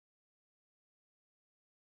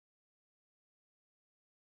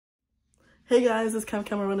Hey guys, it's Kim.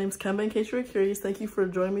 My name's Kim, in case you're curious. Thank you for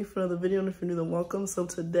joining me for another video, and if you're new, then welcome. So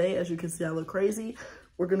today, as you can see, I look crazy.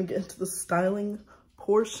 We're gonna get into the styling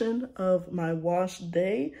portion of my wash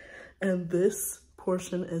day, and this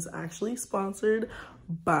portion is actually sponsored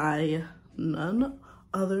by none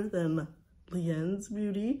other than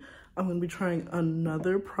Lyensbeauty. I'm gonna be trying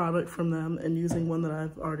another product from them and using one that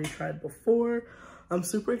I've already tried before. I'm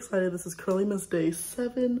super excited. This is Curlymas Day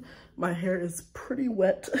 7. My hair is pretty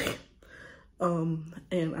wet.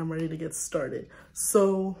 And I'm ready to get started.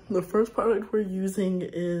 So the first product we're using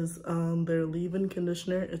is their leave-in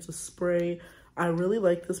conditioner. It's a spray. I really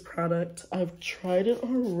like this product. I've tried it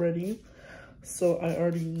already, so I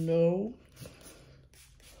already know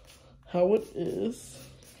how it is.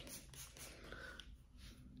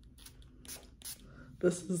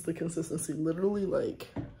 This is the consistency. Literally,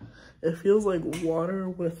 like, it feels like water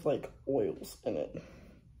with like oils in it.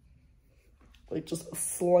 Like just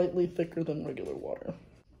slightly thicker than regular water.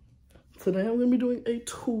 Today I'm gonna be doing a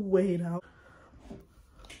TWAIDOUT.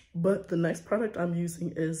 But the next product I'm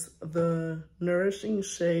using is the Nourishing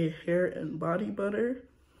Shea Hair and Body Butter.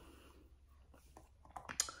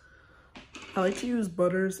 I like to use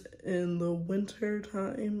butters in the winter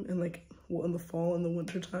time and like, well, in the fall and the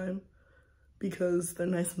winter time because they're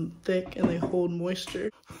nice and thick and they hold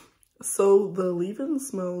moisture. So the leave-in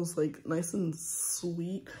smells like nice and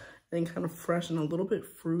sweet and kind of fresh and a little bit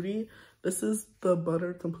fruity. This is the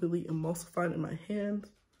butter completely emulsified in my hand.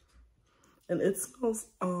 And it smells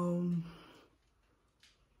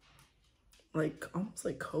like almost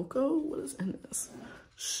like cocoa. What is in this?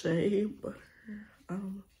 Shea butter. I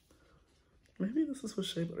don't know. Maybe this is what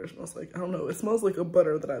shea butter smells like. I don't know. It smells like a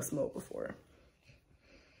butter that I've smelled before.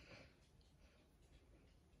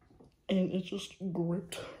 And it just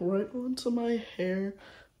gripped right onto my hair.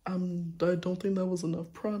 I don't think that was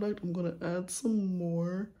enough product. I'm gonna add some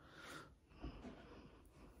more.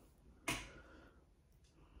 I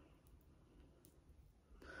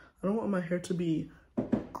don't want my hair to be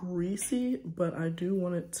greasy, but I do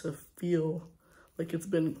want it to feel like it's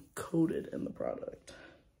been coated in the product.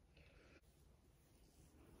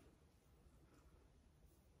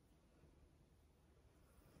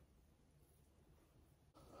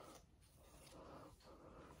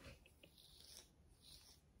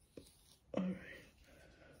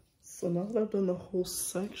 So now that I've done the whole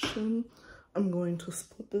section, I'm going to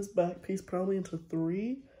split this back piece probably into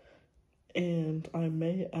 3, and I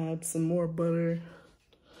may add some more butter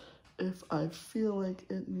if I feel like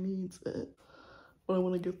it needs it. But I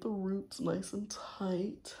want to get the roots nice and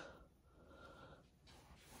tight.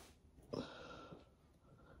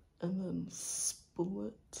 And then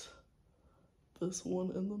split this one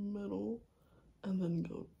in the middle and then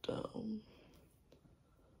go down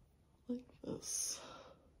like this.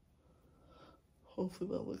 Hopefully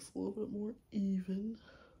that looks a little bit more even.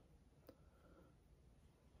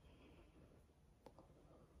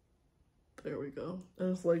 There we go.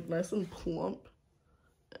 And it's like nice and plump,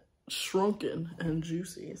 shrunken and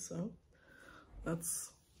juicy, so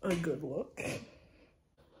that's a good look.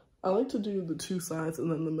 I like to do the 2 sides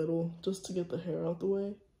and then the middle just to get the hair out the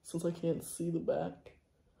way since I can't see the back.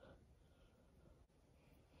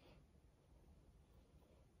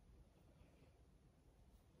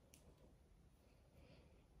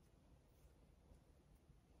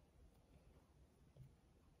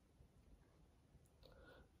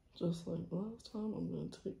 Just like last time, I'm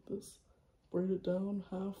going to take this, braid it down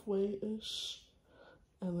halfway-ish,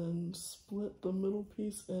 and then split the middle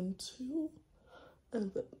piece in 2,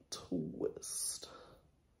 and then twist.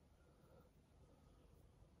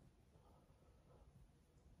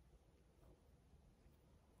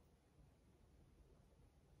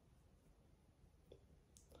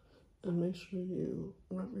 And make sure you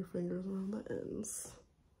wrap your fingers around the ends.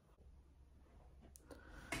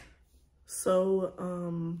 So,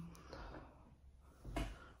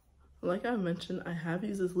 like I mentioned, I have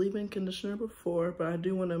used this leave-in conditioner before, but I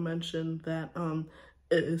do want to mention that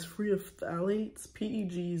it is free of phthalates,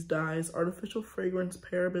 PEGs, dyes, artificial fragrance,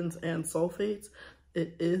 parabens, and sulfates.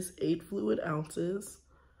 It is 8 fluid ounces.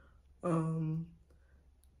 And,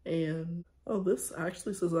 oh, this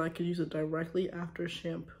actually says that I could use it directly after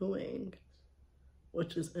shampooing,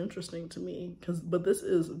 which is interesting to me, but this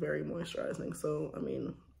is very moisturizing. So, I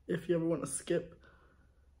mean, if you ever want to skip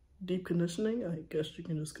deep conditioning, I guess you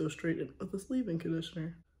can just go straight in with this leave-in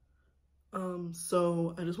conditioner.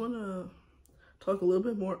 So I just want to talk a little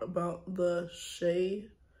bit more about the Shea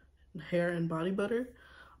hair and body butter.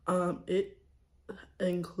 It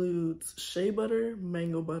includes shea butter,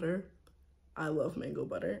 mango butter. I love mango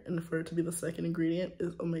butter, and for it to be the second ingredient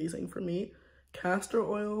is amazing for me. Castor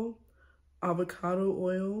oil, avocado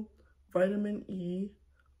oil, vitamin E,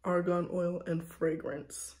 argan oil, and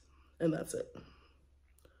fragrance. And that's it.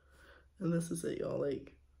 And this is it, y'all,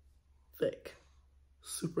 like thick,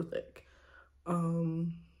 super thick.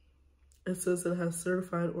 It says it has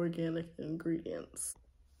certified organic ingredients.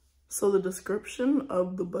 So the description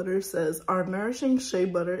of the butter says, our nourishing shea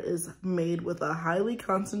butter is made with a highly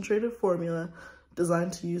concentrated formula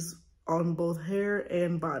designed to use on both hair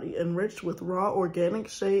and body, enriched with raw organic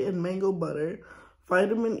shea and mango butter,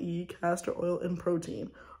 vitamin E, castor oil, and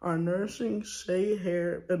protein. Our nourishing shea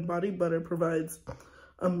hair and body butter provides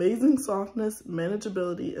amazing softness,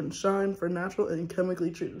 manageability, and shine for natural and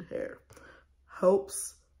chemically treated hair.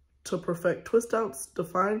 Helps to perfect twist outs,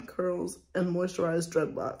 define curls, and moisturize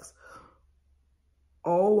dreadlocks,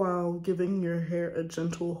 all while giving your hair a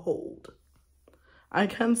gentle hold. I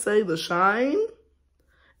can say the shine,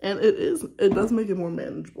 and it does make it more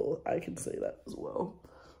manageable. I can say that as well.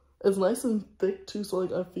 It's nice and thick too, so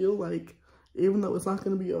like I feel like even though it's not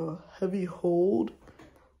going to be a heavy hold,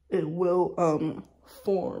 it will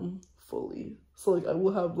form fully. So like I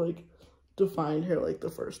will have like defined hair like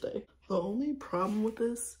the first day. The only problem with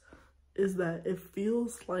this is that it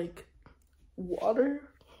feels like water.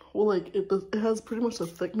 Well, like it has pretty much the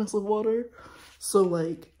thickness of water. So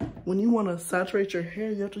like when you want to saturate your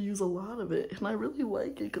hair, you have to use a lot of it. And I really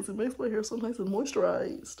like it because it makes my hair so nice and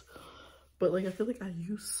moisturized. But like I feel like I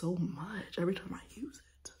use so much every time I use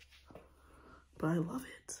it. But I love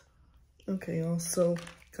it. Okay, y'all, so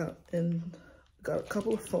got a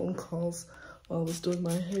couple of phone calls while I was doing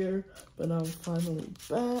my hair, but now I'm finally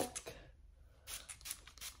back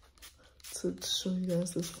to show you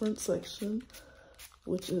guys this front section,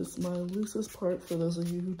 which is my loosest part for those of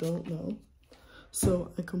you who don't know.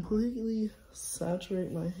 So I completely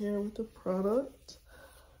saturate my hair with the product.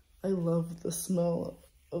 I love the smell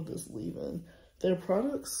of this leave-in. Their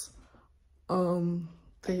products,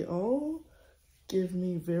 they all give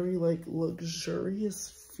me very like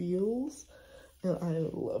luxurious feels, and I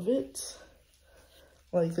love it.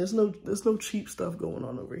 Like there's no cheap stuff going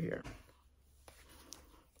on over here.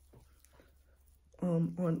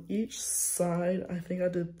 On each side, I think I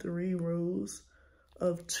did 3 rows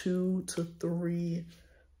of 2 to 3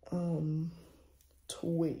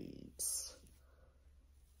 twaids.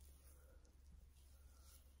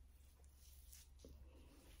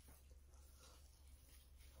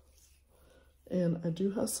 And I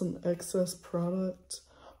do have some excess product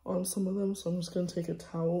on some of them, so I'm just gonna take a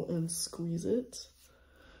towel and squeeze it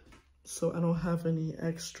so I don't have any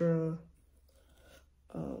extra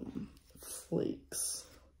flakes.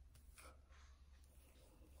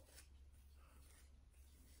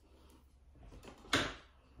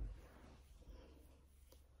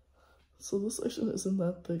 So this section isn't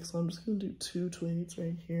that thick, so I'm just gonna do 2 twaids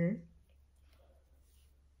right here.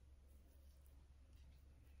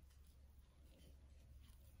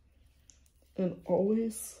 And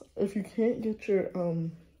always, if you can't get your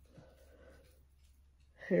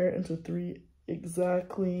hair into 3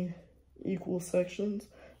 exactly equal sections,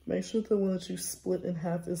 make sure the one that you split in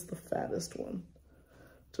half is the fattest one,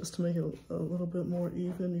 just to make it a little bit more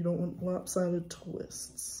even. You don't want lopsided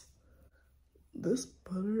twists. This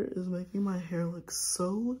butter is making my hair look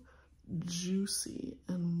so juicy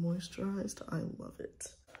and moisturized. I love it.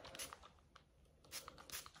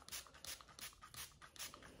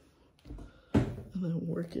 And then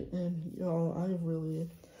work it in. Y'all, I really,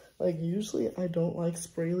 like, usually I don't like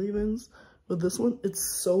spray leave-ins, but this one, it's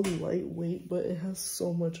so lightweight, but it has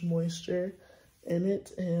so much moisture in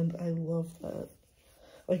it, and I love that.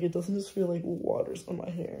 Like, it doesn't just feel like water's on my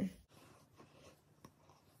hair.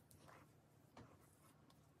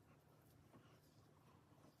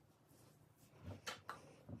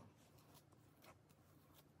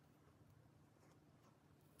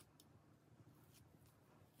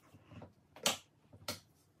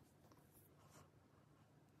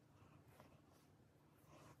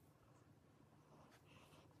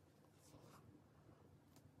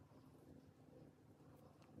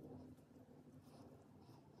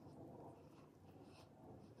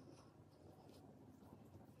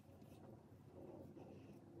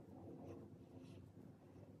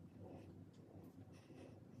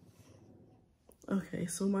 Okay,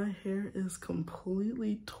 so my hair is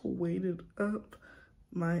completely twaited up.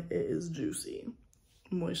 It is juicy,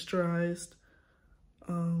 moisturized.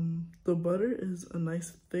 The butter is a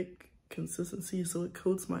nice thick consistency, so it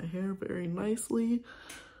coats my hair very nicely,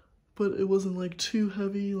 but it wasn't like too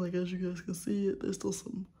heavy. Like, as you guys can see, there's still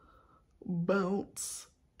some bounce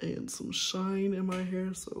and some shine in my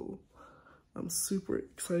hair, so I'm super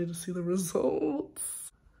excited to see the results.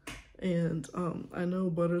 And I know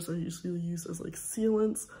butters are usually used as like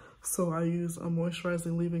sealants, So I use a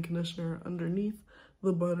moisturizing leave-in conditioner underneath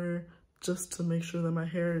the butter just to make sure that my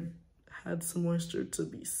hair had some moisture to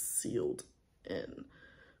be sealed in.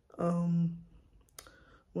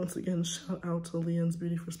 Once again, shout out to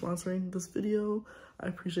Lyensbeauty for sponsoring this video. I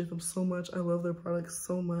appreciate them so much. I love their products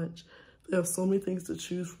so much. They have so many things to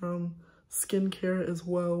choose from. Skincare as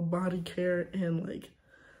well, body care, and like,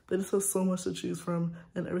 they just have so much to choose from,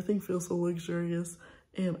 and everything feels so luxurious.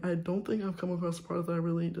 And I don't think I've come across a product that I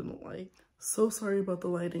really didn't like. So sorry about the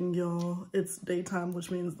lighting, y'all. It's daytime, which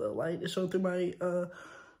means the light is showing through my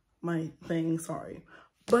my thing, sorry.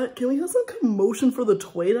 But can we have some commotion for the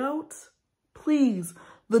TWAIDOUT? Please.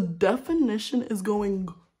 The definition is going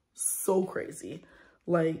so crazy.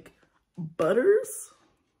 Like, butters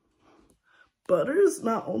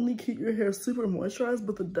not only keep your hair super moisturized,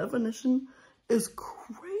 but the definition is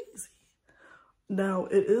crazy. Now,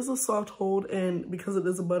 it is a soft hold, and because it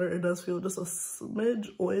is a butter, it does feel just a smidge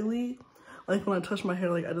oily. Like when I touch my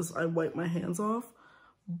hair, like I wipe my hands off.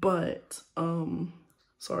 But,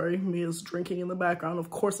 sorry, Mia's drinking in the background, of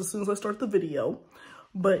course, as soon as I start the video.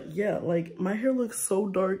 But yeah, like my hair looks so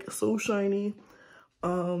dark, so shiny. I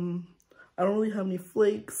don't really have any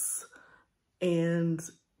flakes, and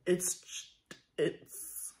it's a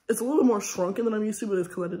little bit more shrunken than I'm used to, but it's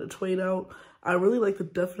because I did a TWAIDOUT. I really like the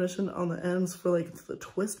definition on the ends for like the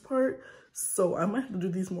twist part, so I might have to do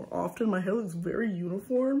these more often. My hair looks very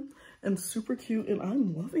uniform and super cute, and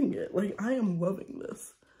I'm loving it. Like, I am loving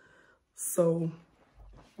this. So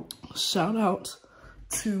shout out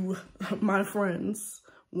to my friends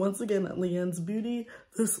once again at Lyensbeauty.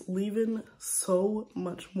 This leave-in so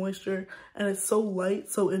much moisture, and it's so light,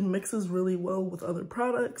 so it mixes really well with other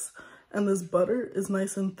products. And this butter is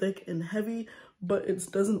nice and thick and heavy, but it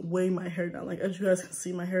doesn't weigh my hair down. Like, as you guys can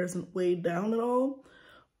see, my hair isn't weighed down at all.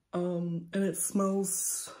 And it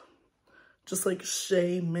smells just like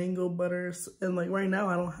Shea mango butters. And like right now,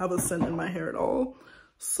 I don't have a scent in my hair at all.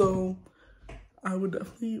 So I would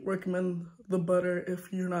definitely recommend the butter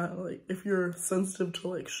if you're not like, if you're sensitive to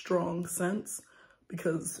like strong scents,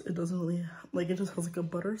 because it doesn't really, like, it just has like a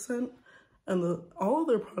butter scent. And all of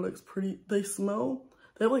their products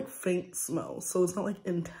they have like faint smells, so it's not like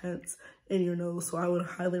intense in your nose. So I would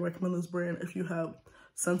highly recommend this brand if you have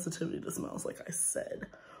sensitivity to smells, like I said.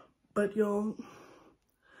 But y'all,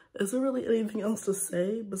 is there really anything else to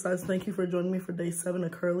say besides thank you for joining me for day 7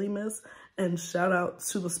 of Curlymas, and shout out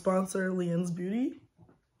to the sponsor, Lyensbeauty.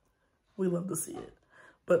 We love to see it.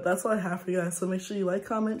 But that's all I have for you guys. So make sure you like,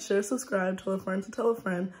 comment, share, subscribe, tell a friend to tell a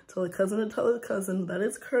friend, tell a cousin to tell a cousin that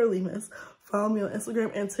it's Curlymas. Follow me on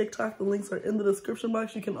Instagram and TikTok. The links are in the description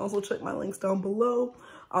box. You can also check my links down below.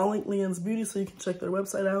 I'll link Lyensbeauty so you can check their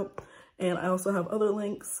website out. And I also have other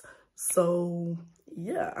links. So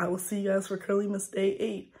yeah, I will see you guys for Curlymas day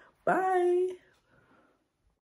 8. Bye.